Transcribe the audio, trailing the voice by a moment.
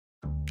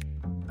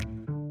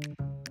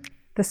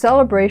The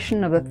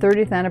celebration of the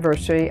 30th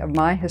anniversary of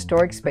my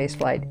historic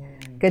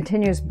spaceflight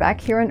continues back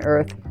here on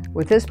Earth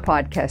with this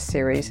podcast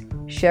series,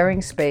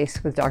 Sharing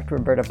Space with Dr.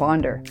 Roberta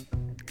Bonder.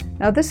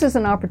 Now, this is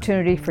an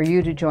opportunity for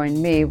you to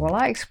join me while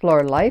I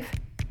explore life,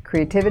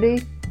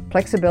 creativity,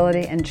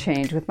 flexibility, and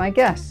change with my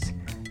guests,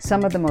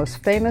 some of the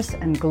most famous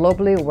and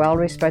globally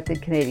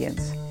well-respected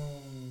Canadians.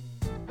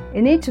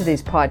 In each of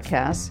these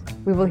podcasts,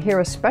 we will hear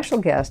a special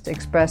guest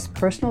express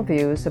personal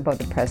views about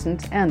the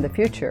present and the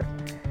future.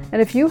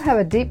 And if you have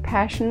a deep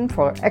passion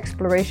for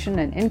exploration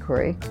and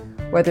inquiry,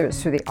 whether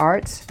it's through the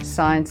arts,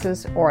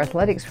 sciences, or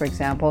athletics, for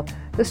example,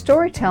 the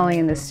storytelling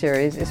in this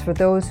series is for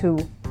those who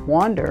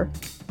wander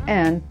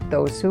and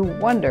those who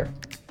wonder.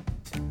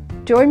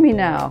 Join me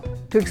now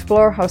to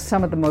explore how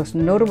some of the most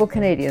notable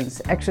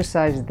Canadians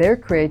exercise their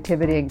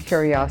creativity and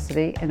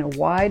curiosity in a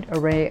wide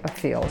array of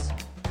fields.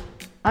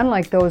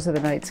 Unlike those of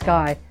the night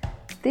sky,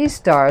 these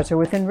stars are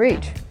within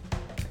reach.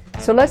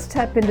 So let's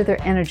tap into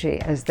their energy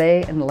as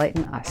they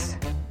enlighten us.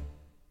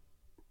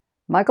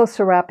 Michael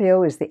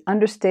Serapio is the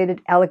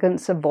understated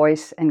elegance of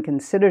voice and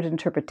considered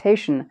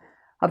interpretation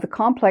of the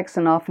complex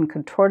and often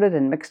contorted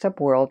and mixed-up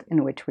world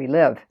in which we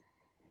live.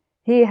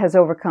 He has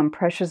overcome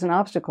pressures and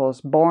obstacles,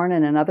 born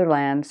in another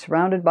land,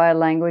 surrounded by a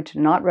language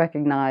not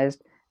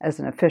recognized as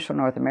an official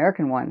North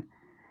American one,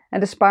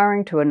 and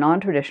aspiring to a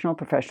non-traditional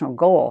professional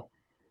goal.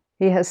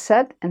 He has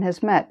set and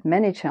has met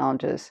many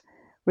challenges,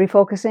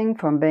 refocusing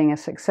from being a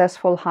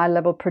successful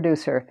high-level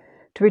producer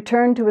to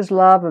return to his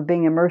love of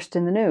being immersed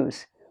in the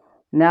news.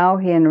 Now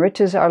he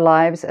enriches our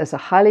lives as a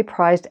highly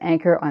prized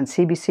anchor on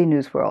CBC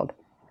News World.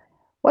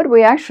 What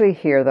we actually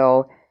hear,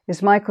 though,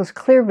 is Michael's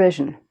clear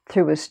vision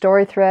through his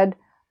story thread,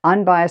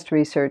 unbiased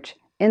research,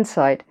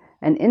 insight,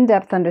 and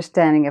in-depth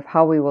understanding of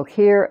how we will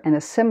hear and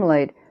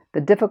assimilate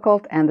the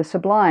difficult and the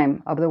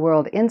sublime of the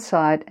world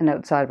inside and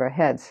outside of our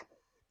heads.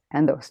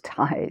 And those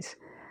ties.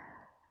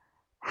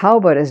 How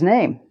about his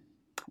name?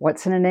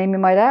 What's in a name, you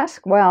might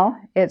ask? Well,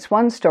 it's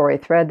one story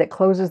thread that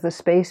closes the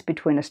space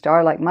between a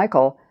star like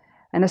Michael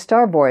and a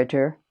star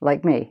voyager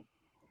like me.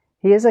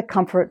 He is a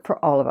comfort for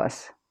all of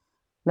us.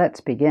 Let's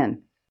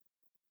begin.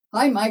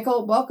 Hi,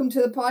 Michael. Welcome to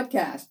the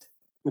podcast.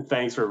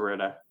 Thanks,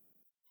 Roberta.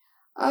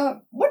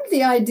 One of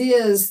the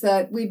ideas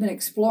that we've been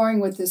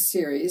exploring with this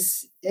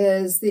series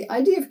is the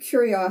idea of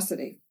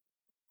curiosity.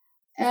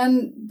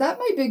 And that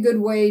might be a good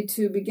way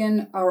to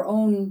begin our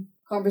own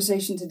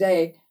conversation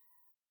today.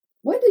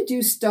 When did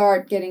you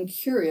start getting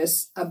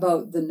curious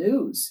about the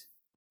news?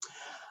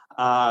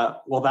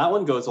 Well, that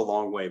one goes a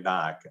long way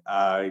back.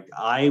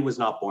 I was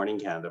not born in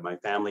Canada. My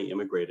family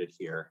immigrated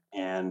here,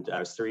 and I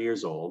was 3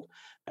 years old.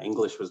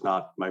 English was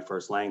not my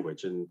first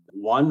language. And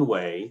one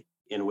way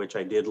in which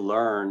I did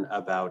learn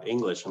about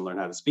English and learn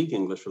how to speak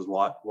English was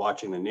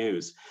watching the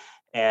news.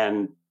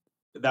 And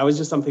that was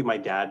just something my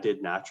dad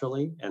did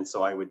naturally. And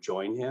so I would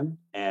join him.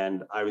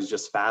 And I was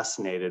just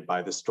fascinated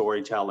by the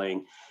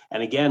storytelling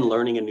and, again,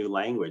 learning a new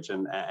language.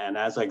 And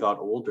as I got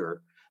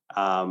older,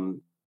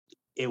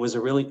 it was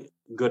a really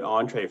good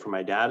entree for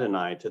my dad and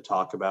I to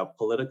talk about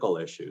political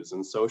issues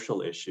and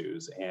social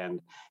issues and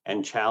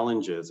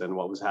challenges and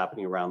what was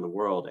happening around the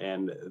world.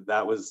 And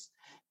that was,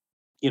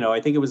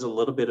 I think it was a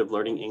little bit of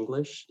learning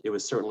English. It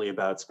was certainly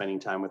about spending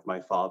time with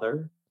my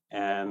father.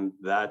 And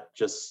that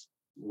just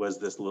was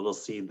this little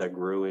seed that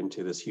grew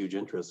into this huge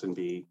interest in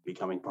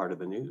becoming part of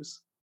the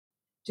news.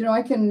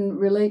 I can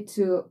relate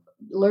to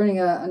learning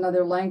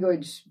another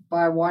language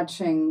by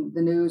watching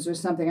the news or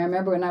something. I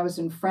remember when I was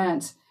in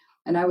France,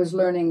 and I was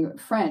learning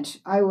French,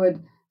 I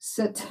would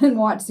sit and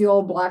watch the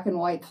old black and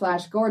white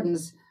Flash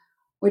Gordons,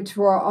 which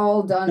were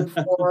all done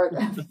for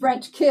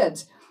French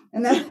kids.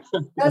 And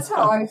that's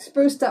how I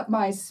spruced up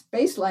my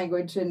space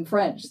language in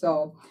French.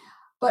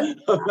 But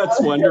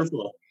that's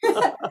wonderful.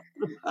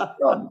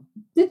 Well,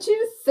 did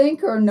you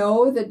think or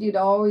know that you'd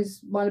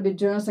always want to be a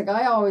journalist? Like,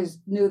 I always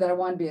knew that I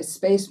wanted to be a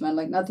spaceman,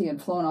 like nothing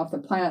had flown off the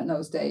planet in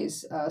those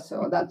days.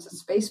 So that's a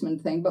spaceman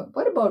thing. But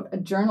what about a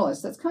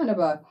journalist? That's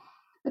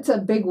it's a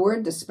big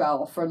word to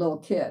spell for a little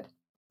kid.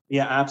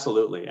 Yeah,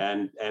 absolutely.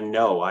 And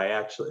no, I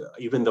actually,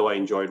 even though I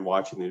enjoyed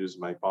watching the news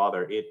with my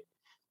father,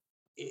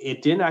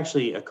 it didn't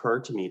actually occur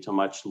to me till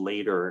much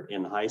later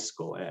in high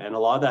school. And a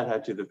lot of that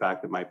had to do with the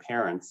fact that my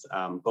parents,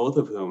 both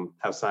of whom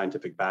have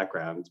scientific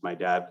backgrounds. My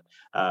dad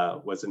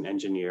was an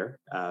engineer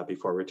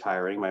before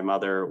retiring. My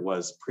mother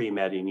was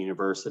pre-med in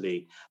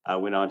university,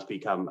 went on to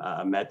become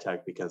a med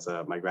tech because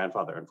my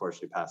grandfather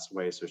unfortunately passed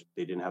away, so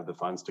they didn't have the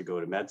funds to go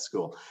to med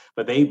school.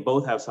 But they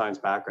both have science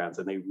backgrounds,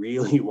 and they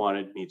really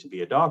wanted me to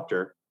be a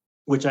doctor,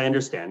 which I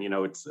understand.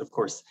 It's, of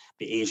course,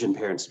 the Asian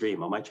parent's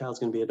dream. Oh, my child's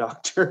going to be a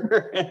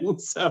doctor. And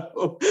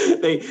so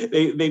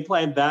they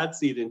plant that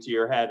seed into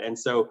your head. And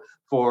so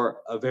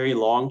for a very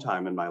long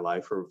time in my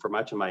life, for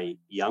much of my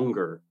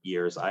younger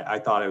years, I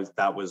thought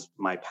that was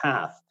my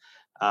path.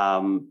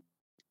 But,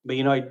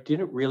 I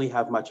didn't really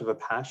have much of a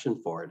passion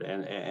for it.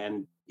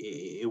 And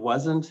it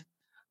wasn't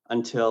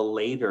until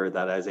later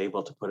that I was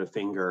able to put a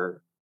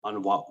finger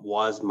on what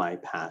was my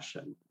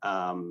passion.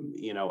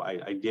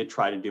 I did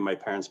try to do my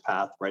parents'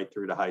 path right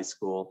through to high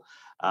school.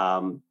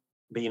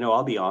 But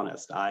I'll be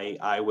honest.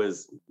 I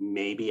was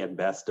maybe at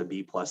best a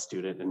B+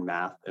 student in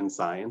math and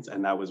science,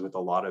 and that was with a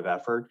lot of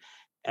effort.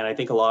 And I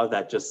think a lot of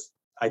that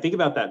I think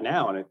about that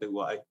now, and I think,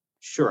 well,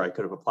 sure, I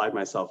could have applied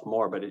myself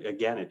more, but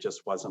again, it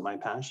just wasn't my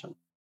passion.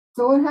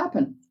 So what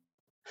happened?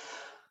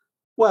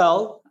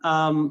 Well,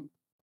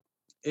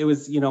 it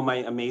was, my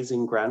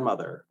amazing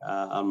grandmother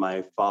on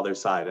my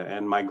father's side,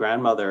 and my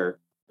grandmother.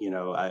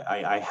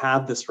 I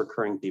have this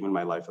recurring theme in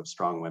my life of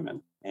strong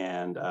women,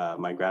 and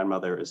my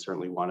grandmother is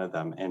certainly one of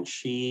them. And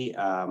she,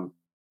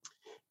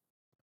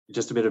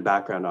 just a bit of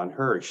background on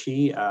her,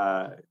 she,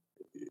 as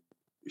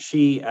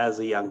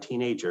a young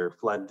teenager,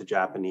 fled the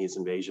Japanese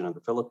invasion of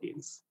the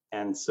Philippines.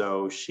 And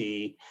so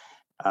she,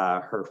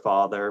 her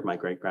father, my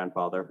great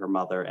grandfather, her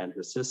mother, and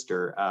her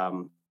sister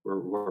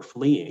were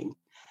fleeing.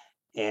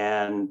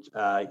 And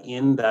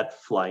in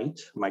that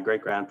flight, my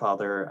great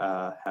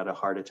grandfather had a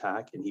heart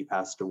attack and he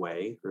passed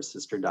away. Her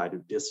sister died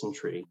of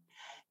dysentery,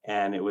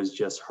 and it was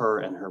just her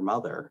and her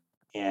mother.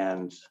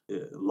 And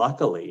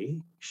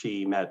luckily,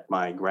 she met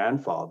my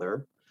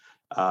grandfather,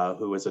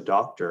 who was a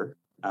doctor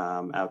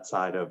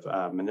outside of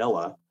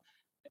Manila.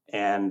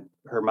 And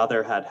her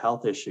mother had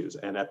health issues.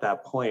 And at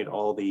that point,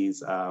 all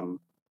these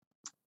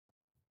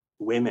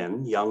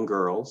women, young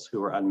girls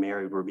who were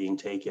unmarried, were being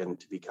taken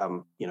to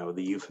become,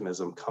 the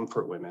euphemism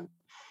comfort women,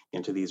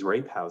 into these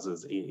rape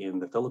houses in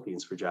the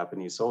Philippines for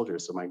Japanese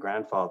soldiers. So my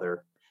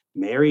grandfather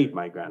married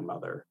my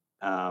grandmother.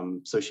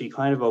 So she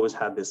kind of always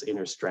had this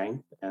inner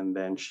strength. And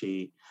then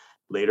she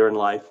later in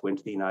life went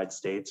to the United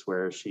States,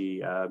 where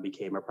she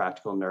became a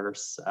practical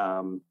nurse.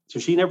 So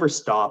she never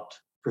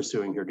stopped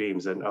pursuing her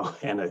dreams. And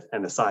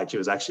aside, she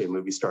was actually a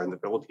movie star in the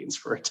Philippines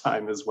for a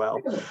time as well.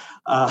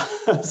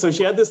 So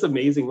she had this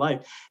amazing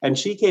life. And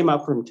she came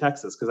up from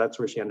Texas, because that's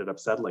where she ended up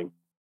settling.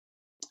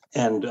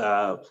 And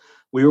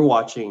we were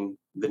watching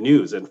the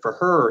news. And for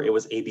her, it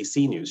was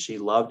ABC News. She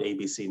loved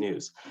ABC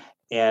News.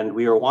 And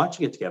we were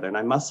watching it together. And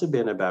I must have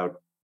been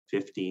about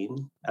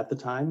 15 at the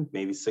time,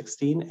 maybe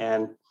 16.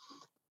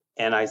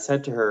 And I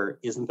said to her,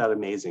 "Isn't that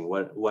amazing?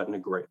 What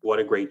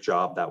a great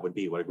job that would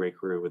be. What a great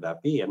career would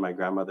that be?" And my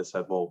grandmother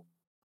said, "Well,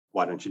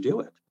 why don't you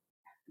do it?"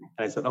 And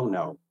I said, "Oh,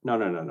 no.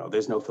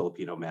 There's no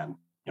Filipino men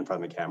in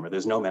front of the camera.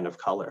 There's no men of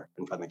color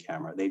in front of the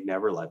camera. They'd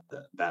never let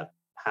that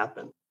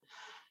happen."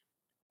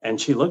 And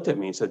she looked at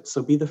me and said,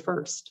 "So be the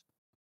first.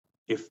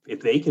 If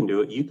they can do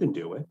it, you can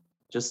do it.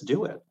 Just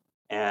do it."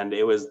 And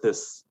it was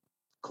this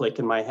click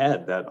in my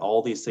head that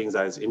all these things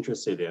I was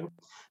interested in,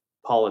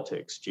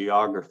 politics,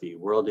 geography,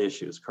 world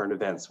issues, current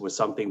events, was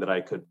something that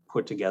I could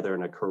put together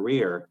in a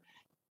career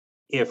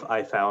if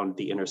I found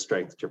the inner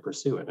strength to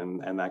pursue it.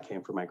 And that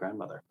came from my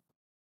grandmother.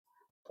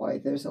 Boy,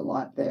 there's a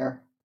lot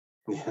there.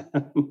 Yeah,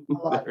 A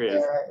lot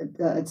there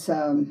there. It's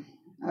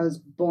I was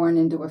born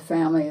into a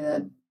family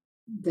that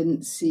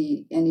didn't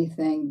see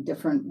anything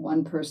different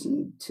one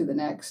person to the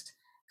next,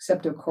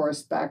 except of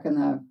course back in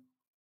the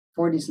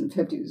 40s and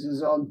 50s, it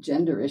was all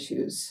gender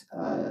issues.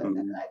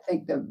 And I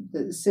think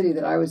the city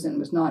that I was in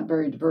was not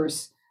very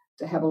diverse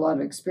to have a lot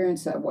of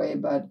experience that way.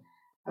 But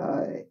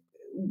I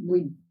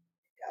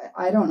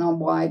don't know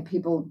why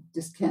people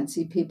just can't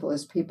see people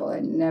as people. I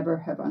never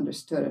have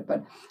understood it.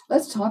 But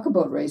let's talk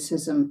about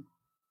racism.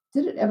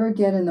 Did it ever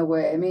get in the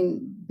way? I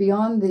mean,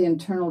 beyond the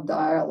internal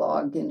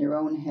dialogue in your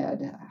own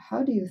head,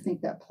 how do you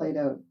think that played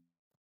out?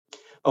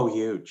 Oh,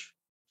 huge.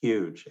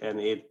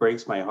 And it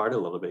breaks my heart a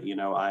little bit.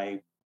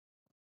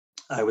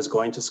 I was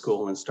going to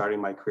school and starting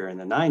my career in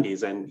the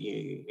 90s. And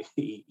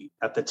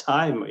at the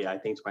time, I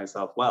think to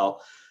myself,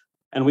 well,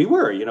 and we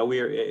were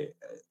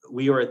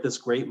at this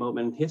great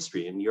moment in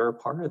history, and you're a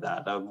part of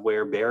that, of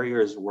where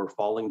barriers were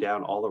falling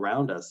down all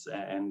around us.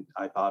 And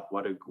I thought,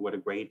 what a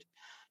great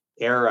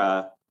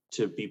era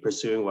to be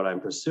pursuing what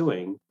I'm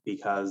pursuing,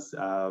 because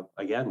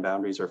again,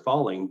 boundaries are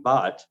falling.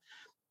 But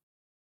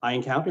I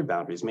encountered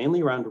boundaries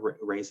mainly around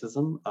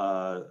racism,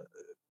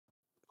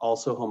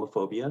 also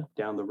homophobia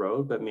down the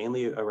road, but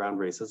mainly around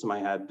racism. I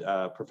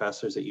had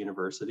professors at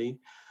university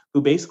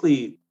who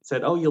basically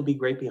said, "Oh, you'll be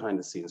great behind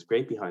the scenes,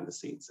 great behind the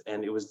scenes."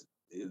 And it was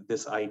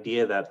this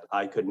idea that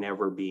I could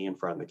never be in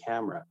front of the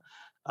camera.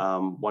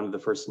 One of the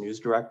first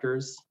news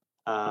directors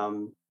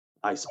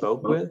I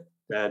spoke with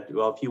said,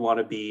 "Well, if you want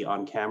to be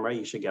on camera,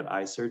 you should get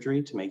eye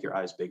surgery to make your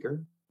eyes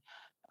bigger."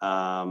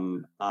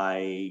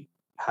 I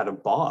had a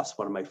boss,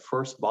 one of my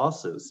first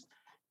bosses,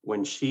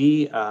 when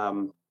she,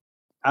 out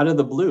of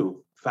the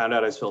blue, found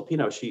out I was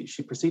Filipino,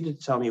 she proceeded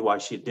to tell me why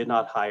she did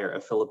not hire a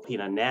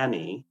Filipina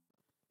nanny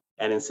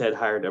and instead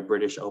hired a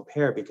British au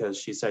pair, because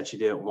she said she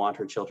didn't want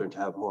her children to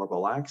have a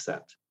horrible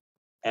accent.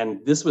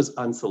 And this was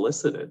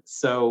unsolicited.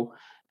 So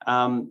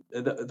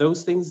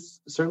those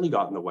things certainly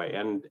got in the way.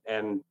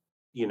 And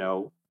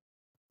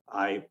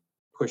I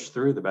pushed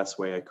through the best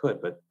way I could,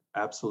 but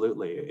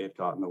absolutely it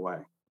got in the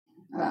way.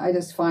 I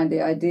just find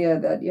the idea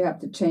that you have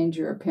to change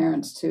your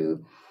appearance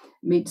to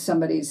meet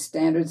somebody's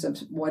standards of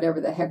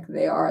whatever the heck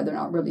they are. They're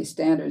not really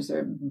standards,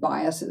 they're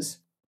biases.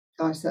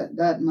 Gosh,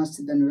 that must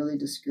have been really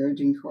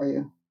discouraging for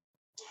you.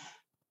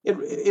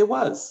 It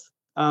was.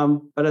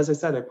 But as I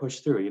said, I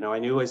pushed through. I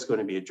knew I was going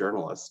to be a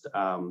journalist.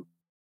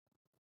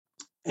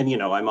 And,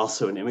 I'm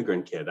also an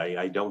immigrant kid.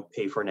 I don't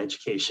pay for an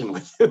education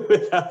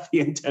without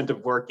the intent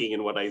of working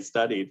in what I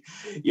studied.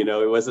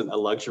 It wasn't a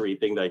luxury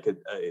thing that I could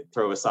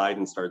throw aside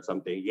and start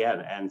something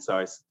again. And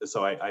so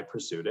I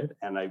pursued it,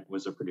 and I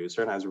was a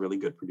producer, and I was a really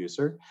good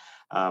producer.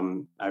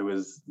 I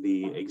was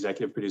the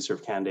executive producer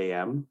of Canada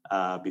AM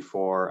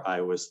before I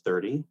was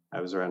 30.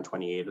 I was around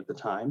 28 at the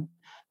time.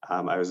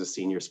 I was a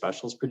senior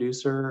specials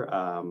producer.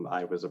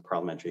 I was a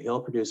Parliamentary Hill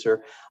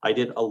producer. I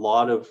did a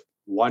lot of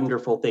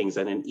wonderful things,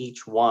 and in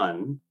each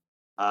one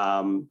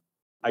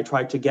I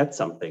tried to get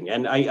something.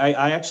 And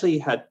I actually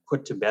had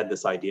put to bed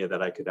this idea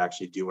that I could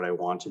actually do what I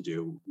want to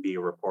do, be a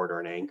reporter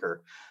and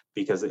anchor,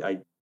 because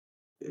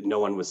no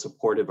one was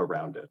supportive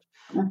around it.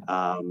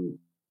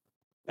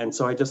 And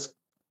so I just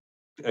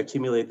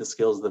accumulate the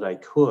skills that I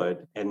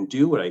could and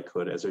do what I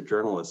could as a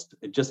journalist,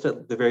 just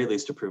at the very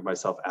least to prove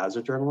myself as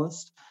a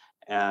journalist.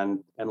 And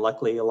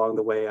luckily along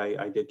the way,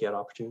 I did get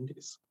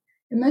opportunities.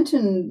 You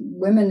mentioned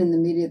women in the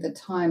media at the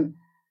time.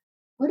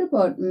 What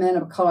about men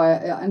of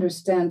color? I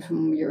understand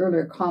from your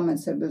earlier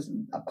comments that it was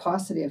a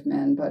paucity of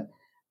men, but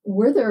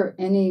were there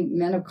any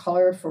men of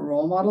color for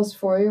role models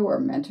for you, or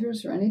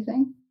mentors, or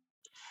anything?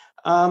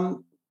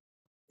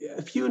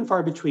 Few and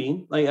far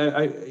between. Like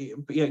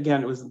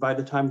again, it was by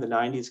the time the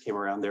 90s came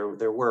around,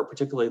 there were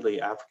particularly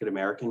African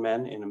American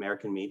men in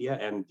American media,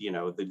 and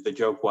the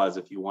joke was,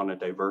 if you wanted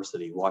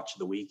diversity, watch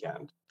The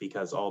Weekend,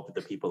 because all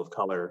the people of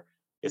color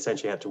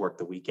essentially had to work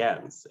the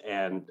weekends.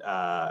 And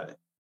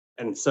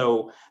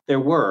so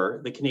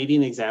the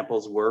Canadian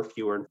examples were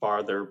fewer and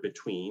farther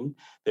between.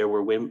 There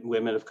were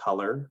women of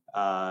color,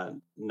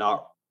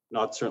 not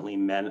certainly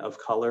men of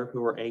color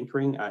who were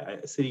anchoring.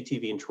 City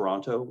TV in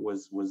Toronto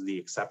was the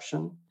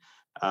exception.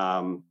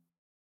 But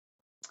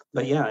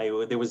yeah,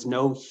 there was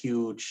no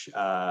huge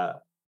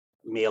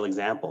male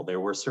example. There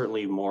were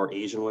certainly more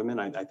Asian women.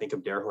 I think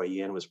of Dare Hui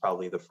Yin was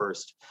probably the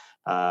first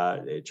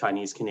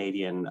Chinese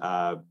Canadian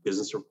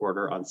business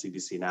reporter on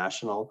CBC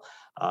National.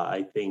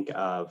 I think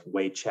of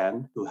Wei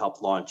Chen, who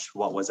helped launch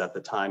what was at the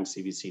time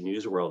CBC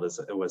News World as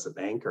it was an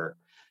anchor.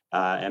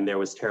 And there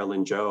was Tara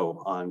Lynn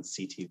Joe on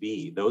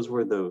CTV. Those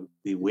were the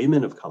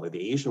women of color,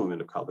 the Asian women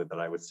of color that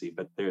I would see,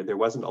 but there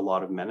wasn't a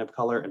lot of men of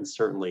color, and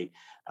certainly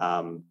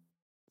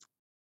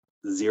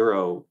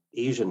zero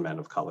Asian men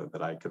of color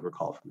that I could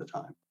recall from the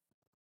time.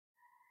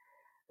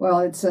 Well,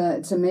 it's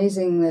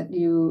amazing that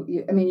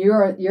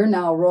you're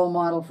now a role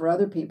model for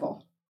other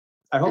people.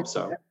 I hope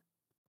so.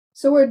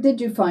 So where did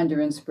you find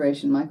your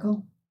inspiration,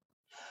 Michael?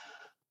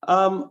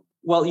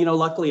 Well,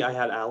 luckily I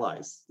had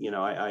allies.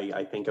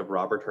 I think of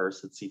Robert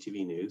Hurst at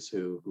CTV News,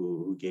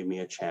 who gave me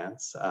a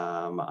chance.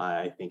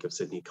 I think of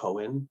Sydney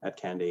Cohen at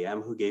Canada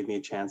AM, who gave me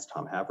a chance.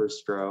 Tom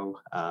Haberstroh.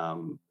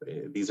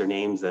 These are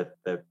names that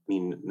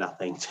mean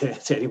nothing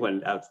to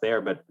anyone out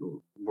there, but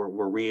were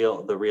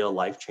the real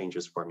life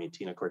changers for me.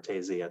 Tina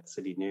Cortese at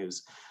City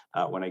News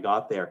when I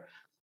got there.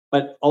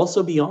 But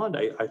also beyond,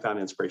 I found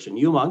inspiration.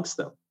 You amongst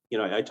them.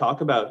 I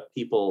talk about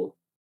people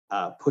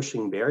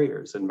pushing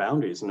barriers and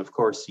boundaries. And of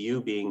course,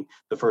 you being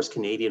the first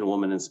Canadian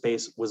woman in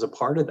space was a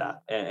part of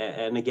that.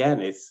 And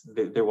again,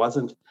 there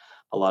wasn't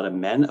a lot of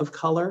men of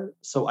color.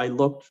 So I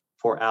looked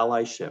for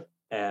allyship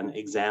and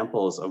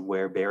examples of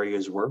where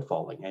barriers were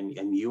falling.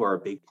 And you are a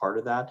big part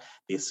of that.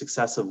 The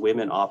success of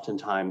women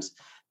oftentimes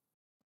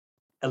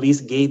at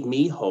least gave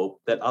me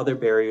hope that other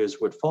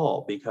barriers would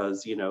fall,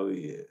 because,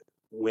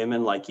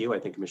 women like you, I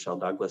think Michelle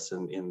Douglas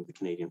in the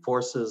Canadian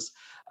Forces,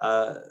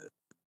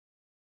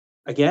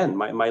 again,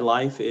 my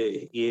life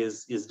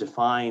is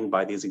defined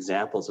by these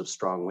examples of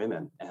strong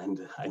women,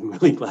 and I'm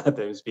really glad that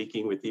I'm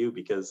speaking with you,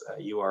 because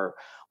you are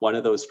one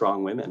of those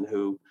strong women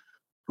who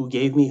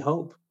gave me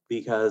hope.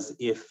 Because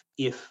if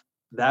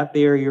that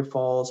barrier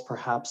falls,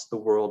 perhaps the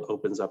world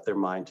opens up their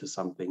mind to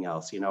something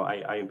else.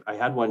 I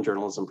had one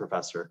journalism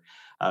professor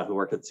who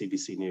worked at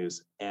CBC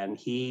News, and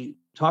he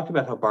talked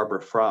about how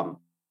Barbara Frum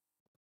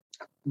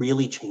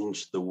really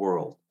changed the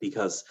world,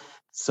 because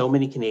so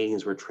many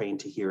Canadians were trained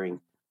to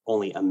hearing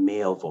only a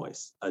male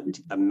voice,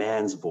 a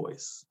man's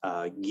voice,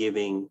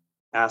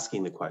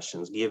 asking the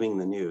questions, giving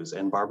the news.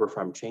 And Barbara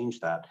Frum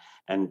changed that.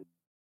 And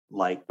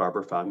like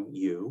Barbara Frum,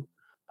 you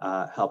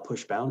helped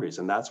push boundaries.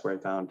 And that's where I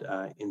found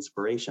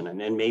inspiration. And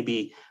then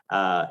maybe,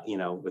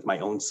 with my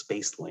own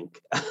space link,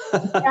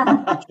 that's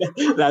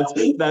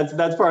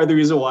part of the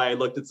reason why I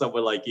looked at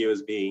someone like you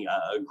as being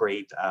a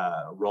great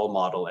role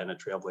model and a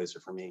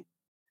trailblazer for me.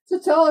 So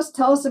tell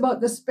us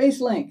about the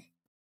space link.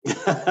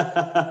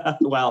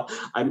 Well,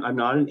 I'm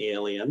not an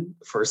alien,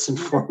 first and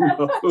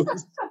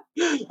foremost,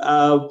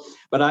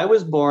 but I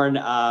was born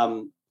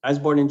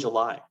in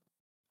July,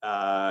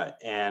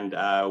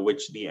 and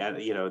which the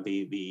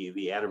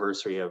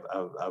anniversary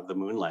of the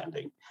moon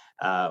landing,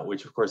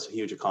 which of course a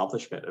huge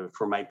accomplishment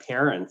for my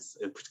parents,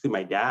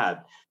 particularly my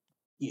dad.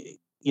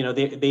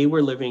 They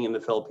were living in the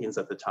Philippines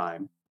at the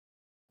time.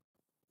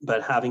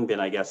 but having been,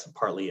 I guess,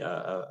 partly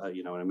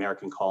an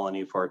American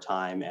colony for a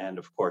time, and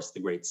of course the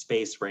great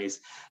space race,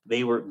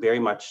 they were very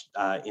much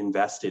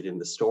invested in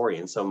the story.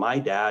 And so my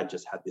dad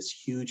just had this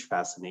huge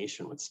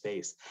fascination with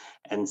space.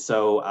 And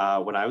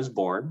so when I was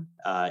born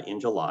in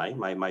July,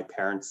 my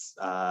parents,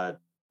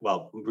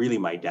 well, really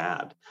my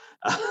dad,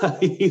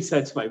 he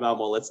said to my mom,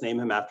 well, let's name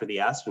him after the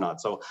astronaut.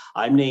 So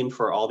I'm named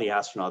for all the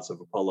astronauts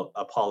of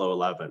Apollo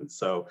 11.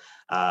 So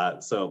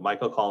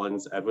Michael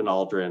Collins, Edwin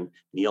Aldrin,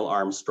 Neil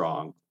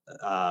Armstrong,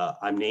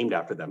 I'm named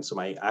after them. So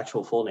my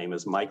actual full name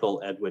is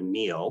Michael Edwin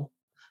Neil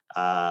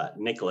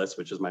Nicholas,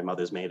 which is my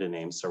mother's maiden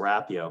name,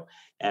 Serapio.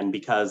 And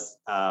because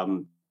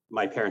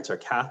my parents are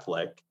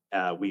Catholic,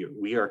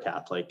 we are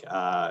Catholic.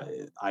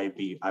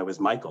 I was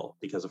Michael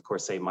because, of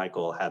course, Saint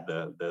Michael had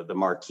the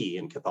marquee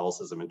in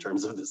Catholicism in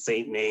terms of the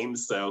saint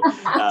names. So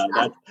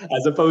that,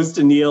 as opposed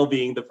to Neil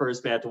being the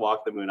first man to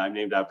walk the moon, I'm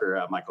named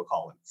after Michael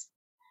Collins.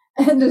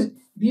 And have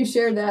you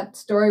shared that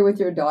story with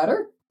your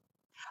daughter?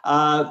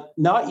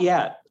 Not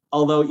yet.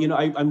 Although,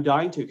 I'm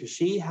dying to, because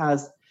she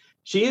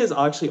is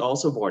actually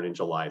also born in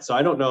July. So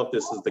I don't know if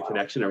this is the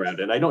connection around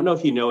it. I don't know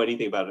if you know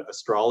anything about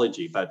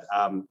astrology, but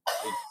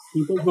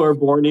people who are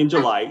born in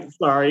July,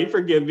 sorry,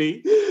 forgive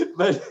me,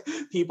 but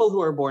people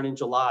who are born in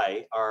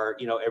July are,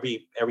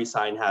 every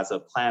sign has a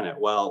planet.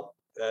 Well,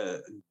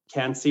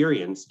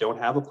 Cancerians don't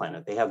have a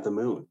planet. They have the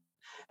moon.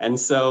 And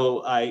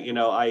so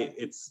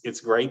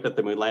it's great that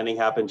the moon landing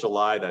happened in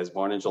July, that I was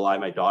born in July.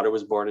 My daughter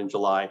was born in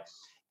July.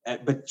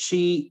 But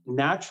she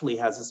naturally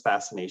has this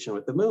fascination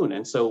with the moon.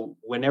 And so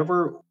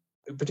whenever,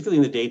 particularly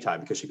in the daytime,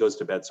 because she goes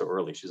to bed so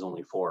early, she's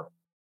only 4.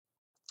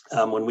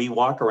 When we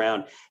walk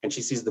around and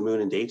she sees the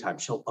moon in daytime,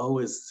 she'll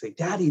always say,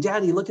 Daddy,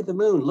 look at the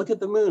moon, look at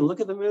the moon, look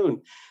at the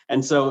moon.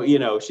 And so,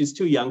 she's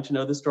too young to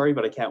know the story,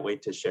 but I can't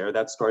wait to share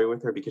that story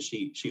with her because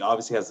she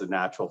obviously has a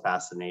natural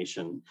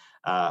fascination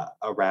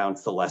around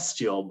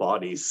celestial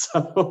bodies.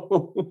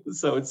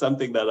 So it's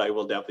something that I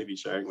will definitely be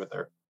sharing with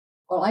her.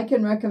 Well, I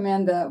can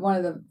recommend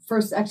the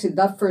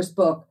first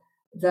book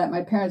that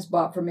my parents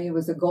bought for me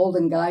was The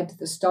Golden Guide to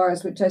the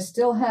Stars, which I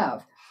still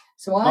have.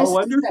 So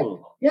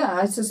wonderful.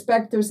 I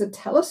suspect there's a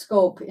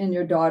telescope in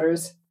your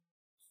daughter's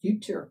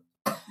future.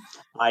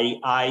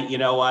 You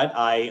know what?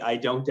 I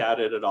don't doubt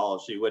it at all.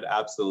 She would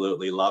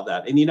absolutely love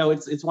that. And,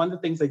 it's one of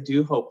the things I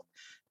do hope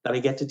that I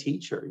get to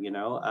teach her,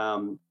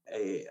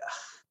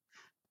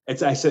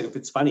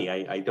 It's funny.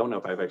 I don't know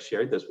if I've actually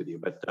shared this with you,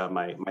 but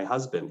my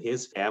husband,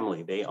 his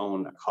family, they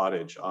own a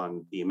cottage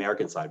on the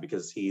American side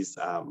because he's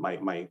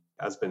my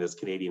husband is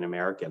Canadian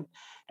American,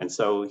 and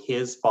so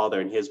his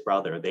father and his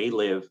brother, they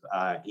live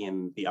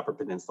in the Upper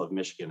Peninsula of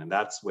Michigan, and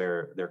that's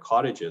where their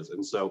cottage is.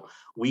 And so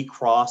we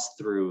cross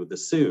through the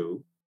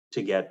Sault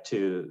to get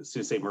to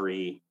Sault Ste.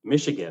 Marie,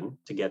 Michigan,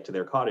 to get to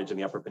their cottage in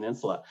the Upper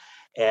Peninsula,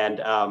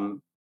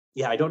 and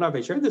yeah, I don't know if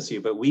I shared this with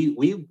you, but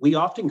we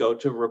often go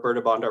to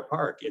Roberta Bondar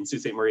Park in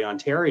Sault Ste. Marie,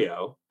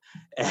 Ontario,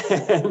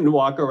 and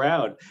walk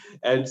around.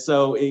 And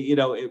so,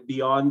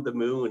 beyond the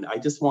moon, I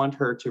just want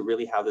her to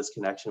really have this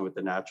connection with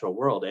the natural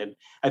world. And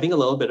I think a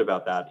little bit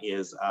about that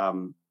is,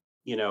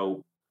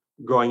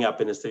 growing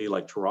up in a city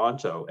like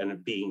Toronto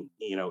and being,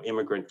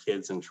 immigrant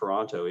kids in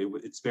Toronto,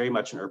 it's very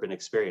much an urban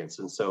experience.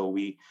 And so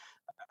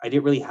I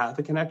didn't really have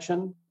a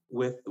connection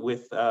with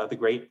the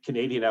great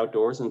Canadian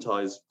outdoors until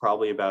I was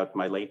probably about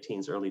my late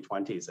teens, early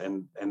 20s.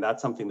 And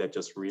that's something that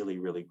just really,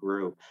 really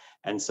grew.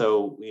 And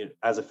so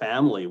as a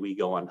family, we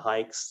go on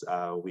hikes.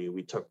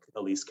 We took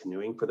Elise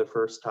canoeing for the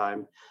first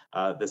time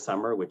this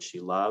summer, which she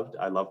loved.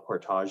 I love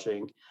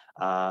portaging.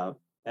 And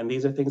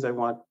these are things I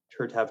want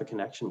her to have a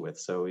connection with.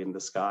 So in the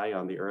sky,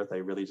 on the earth, I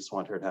really just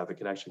want her to have a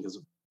connection, because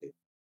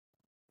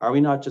are we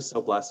not just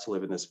so blessed to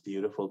live in this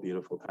beautiful,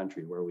 beautiful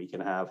country where we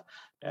can have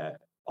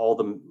all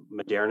the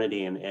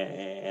modernity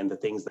and the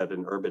things that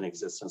an urban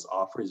existence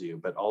offers you,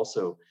 but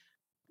also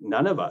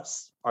none of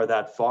us are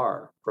that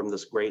far from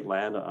this great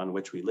land on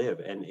which we live.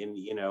 And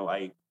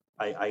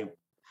I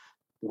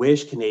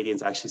wish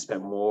Canadians actually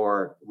spent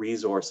more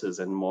resources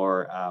and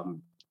more,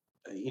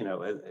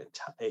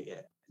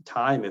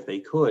 time, if they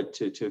could,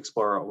 to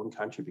explore our own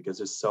country, because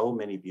there's so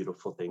many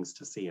beautiful things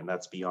to see, and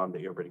that's beyond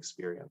the urban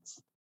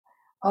experience.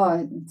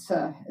 Oh,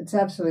 it's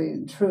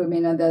absolutely true. I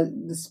mean,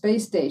 the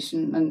space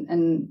station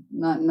and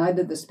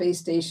neither the space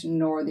station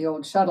nor the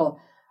old shuttle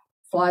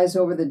flies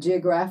over the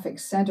geographic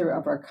center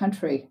of our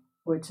country,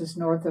 which is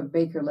north of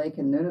Baker Lake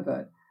and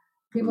Nunavut.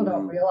 People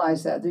don't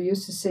realize that. They're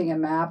used to seeing a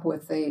map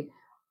with the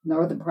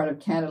northern part of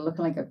Canada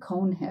looking like a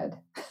cone head.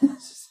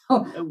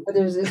 But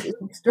there's this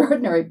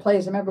extraordinary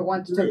place. I remember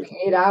once it took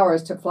 8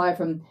 hours to fly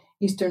from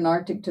Eastern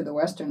Arctic to the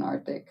Western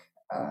Arctic,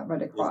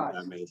 right across.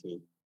 Isn't that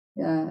amazing?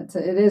 Yeah,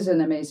 it is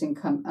an amazing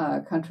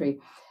country,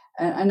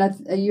 and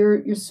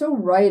you're so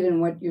right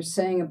in what you're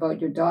saying about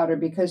your daughter,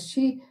 because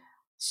she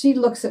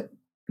looks at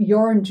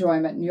your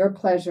enjoyment and your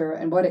pleasure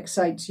and what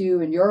excites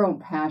you and your own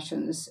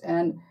passions,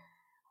 and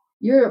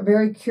you're a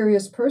very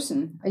curious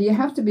person. You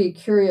have to be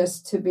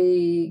curious to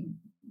be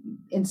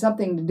in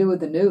something to do with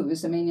the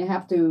news. I mean, you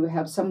have to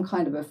have some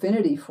kind of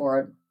affinity for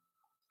it,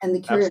 and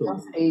the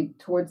curiosity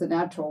towards the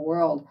natural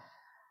world.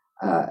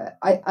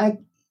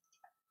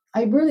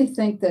 I really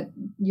think that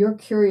your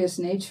curious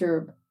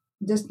nature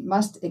just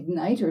must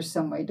ignite her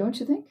some way, don't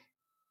you think?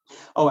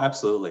 Oh,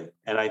 absolutely.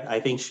 And I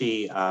think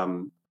she,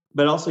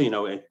 but also,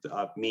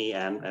 me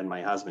and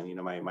my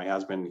husband, my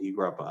husband, he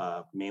grew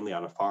up mainly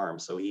on a farm.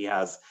 So he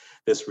has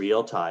this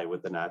real tie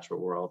with the natural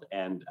world.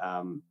 And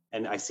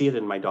I see it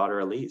in my daughter,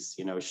 Elise.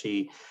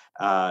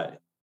 Uh,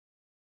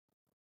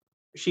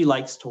 she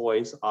likes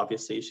toys.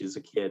 Obviously, she's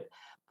a kid,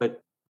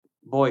 but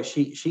boy,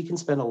 she can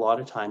spend a lot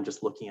of time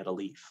just looking at a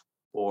leaf.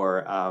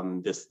 Or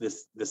this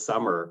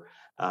summer,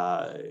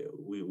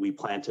 we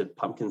planted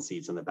pumpkin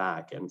seeds in the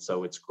back, and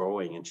so it's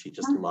growing, and she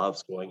just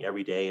loves going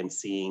every day and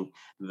seeing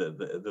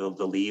the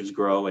leaves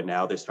grow, and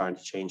now they're starting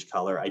to change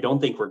color. I don't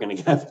think we're going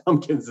to get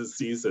pumpkins this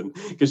season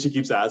because she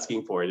keeps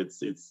asking for it.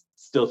 It's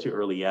still too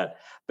early yet,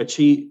 but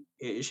she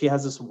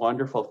has this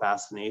wonderful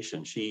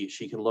fascination.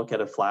 She can look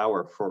at a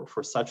flower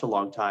for such a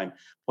long time,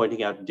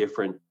 pointing out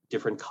different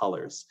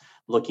colors,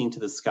 looking to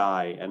the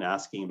sky and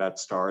asking about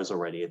stars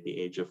already at the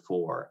age of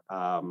 4.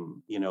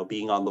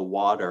 Being on the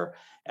water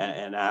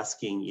and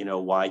asking,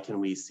 why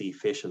can we see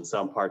fish in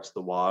some parts of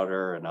the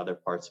water and other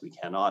parts we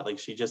cannot? Like,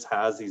 she just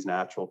has these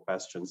natural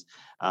questions.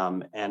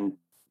 And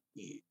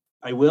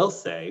I will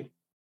say,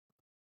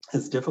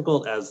 as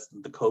difficult as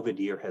the COVID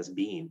year has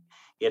been,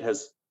 it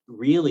has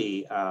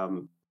really,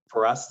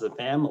 for us as a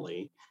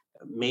family,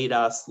 made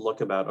us look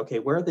about, okay,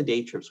 where are the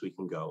day trips we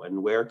can go,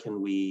 and where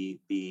can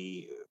we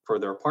be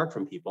further apart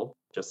from people,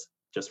 just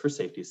for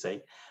safety's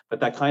sake. But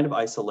that kind of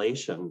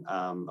isolation,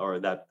 or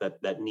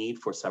that need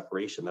for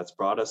separation, that's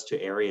brought us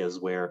to areas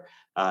where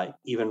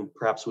even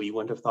perhaps we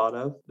wouldn't have thought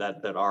of,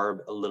 that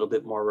are a little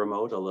bit more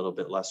remote, a little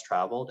bit less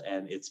traveled.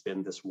 And it's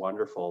been this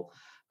wonderful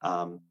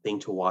thing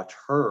to watch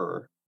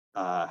her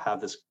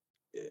have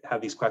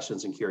these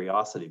questions and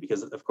curiosity,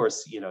 because of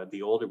course,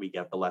 the older we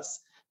get, the less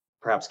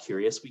perhaps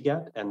curious we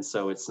get. And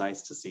so it's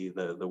nice to see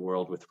the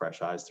world with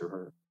fresh eyes through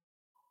her.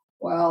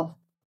 Well,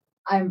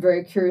 I'm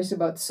very curious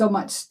about so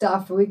much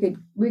stuff. We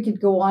could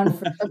go on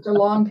for such a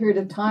long period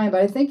of time,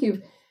 but I think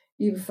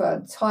you've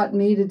taught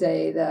me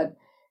today that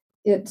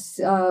it's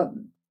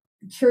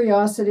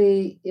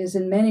curiosity is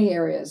in many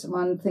areas.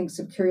 One thinks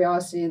of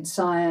curiosity in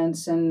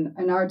science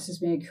and arts as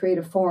being a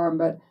creative form,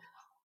 but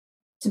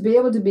to be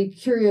able to be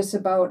curious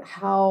about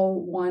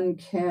how one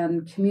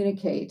can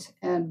communicate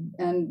and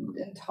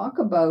talk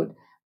about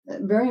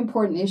very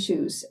important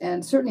issues,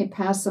 and certainly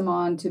pass them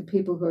on to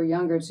people who are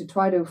younger, to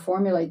try to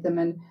formulate them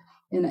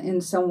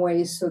in some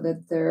ways so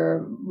that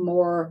they're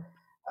more,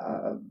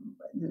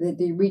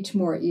 they reach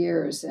more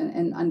ears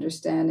and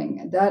understanding.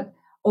 And that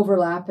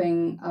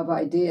overlapping of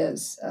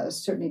ideas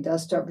certainly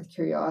does start with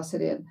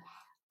curiosity. And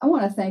I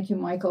want to thank you,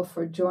 Michael,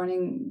 for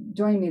joining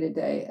me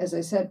today. As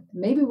I said,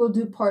 maybe we'll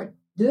do part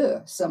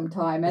 2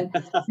 sometime, and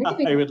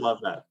maybe, I would love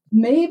that.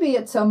 Maybe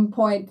at some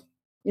point,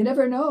 you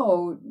never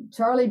know,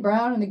 Charlie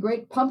Brown and the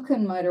Great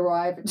Pumpkin might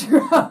arrive at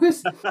your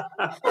house.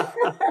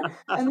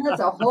 And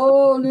that's a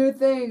whole new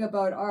thing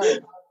about art.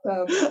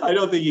 I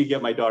don't think you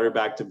get my daughter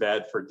back to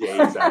bed for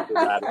days after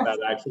that, if that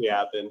actually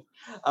happened.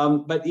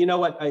 But you know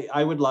what?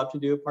 I would love to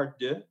do a part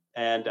 2,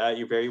 and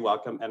you're very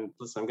welcome. And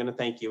listen, I'm going to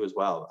thank you as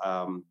well,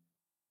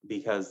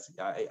 because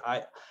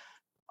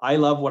I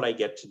love what I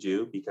get to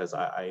do, because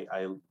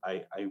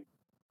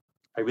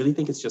I really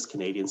think it's just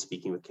Canadians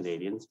speaking with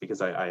Canadians,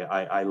 because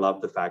I love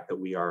the fact that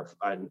we are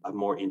a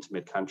more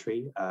intimate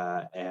country,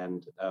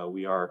 and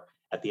we are,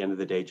 at the end of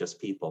the day, just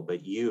people.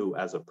 But you,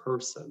 as a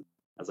person,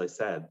 as I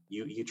said,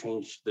 you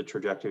changed the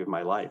trajectory of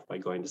my life by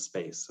going to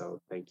space. So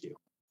thank you.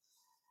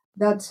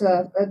 That's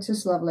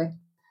just lovely.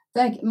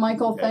 Thank you,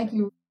 Michael. Okay. Thank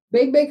you.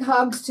 Big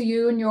hugs to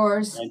you and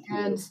yours.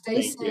 And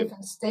stay safe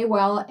and stay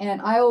well.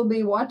 And I will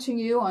be watching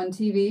you on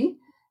TV.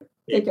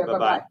 Take care.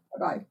 Bye-bye.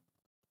 Bye-bye.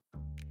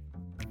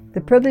 The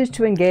privilege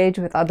to engage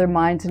with other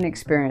minds and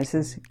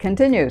experiences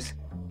continues.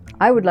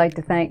 I would like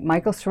to thank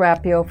Michael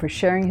Serapio for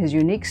sharing his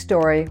unique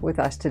story with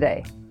us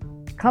today.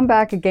 Come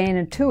back again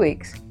in 2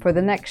 weeks for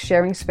the next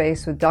Sharing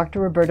Space with Dr.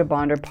 Roberta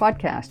Bonder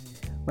podcast,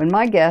 when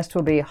my guest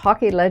will be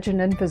hockey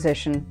legend and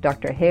physician,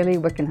 Dr. Hayley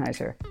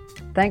Wickenheiser.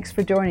 Thanks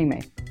for joining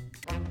me.